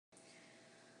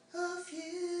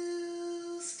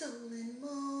stolen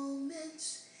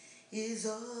moments is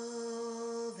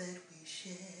all that we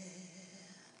share.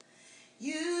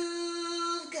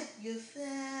 You've got your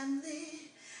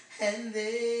family and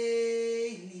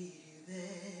they need you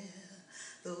there.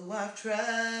 Though I've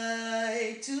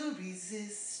tried to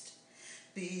resist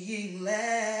being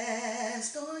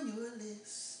last on your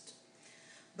list,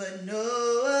 but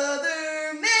no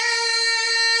other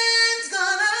man's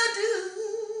gonna do.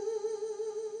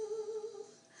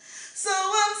 So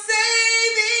I'm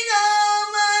saving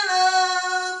all my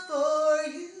love for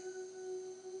you.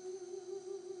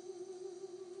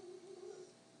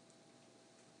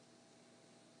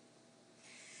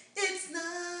 It's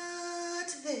not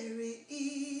very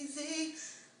easy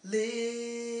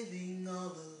living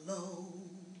all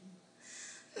alone.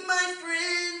 My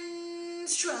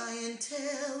friends try and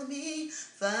tell me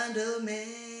find a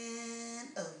man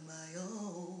of my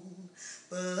own,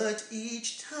 but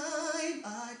each time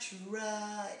I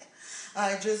try,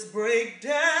 I just break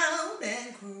down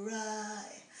and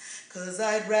cry, 'cause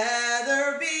I'd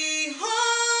rather be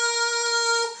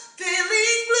home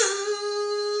feeling blue.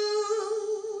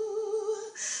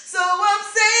 So I'm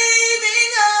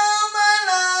saving all my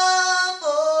love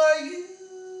for you.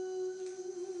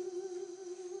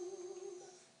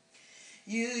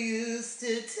 You used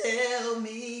to tell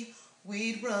me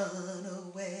we'd run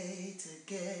away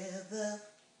together.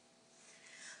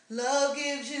 Love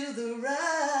gives you the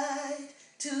right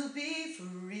to be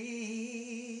free.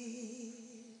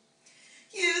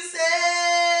 You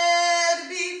said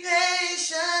be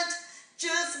patient,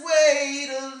 just wait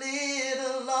a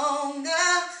little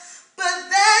longer, but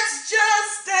that's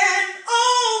just an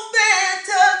old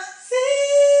fantasy.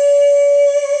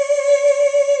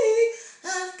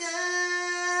 I've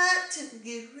got to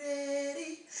get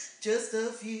ready, just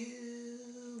a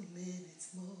few minutes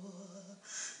more.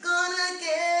 Gonna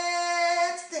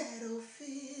get that old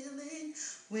feeling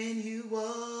when you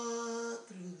walk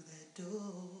through that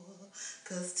door.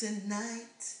 'Cause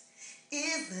tonight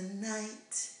is the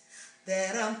night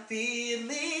that I'm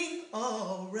feeling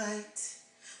alright.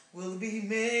 We'll be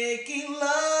making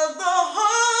love the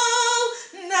whole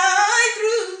night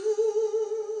through.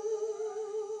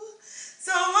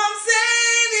 So I'm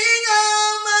saving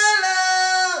all my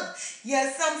love.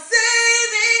 Yes, I'm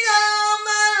saving all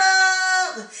my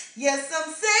love. Yes,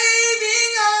 I'm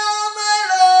saving all my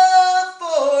love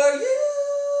for you.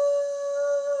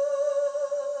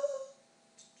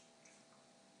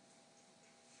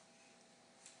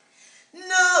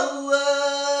 No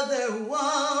other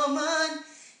woman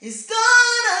is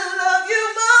gonna love you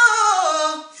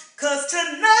more, 'cause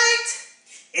tonight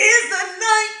is the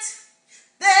night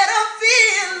that I'm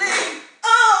feeling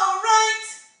alright.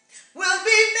 We'll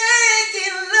be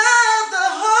making love the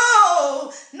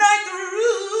whole night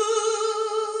through.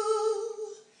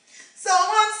 So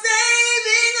I'm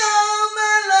saving all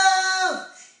my love.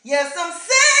 Yes, I'm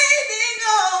saving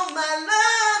all my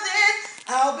love, and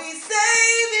I'll be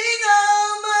saving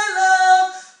all my love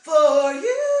for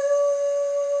you.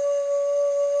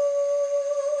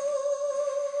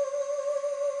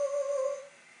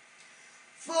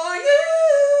 For you.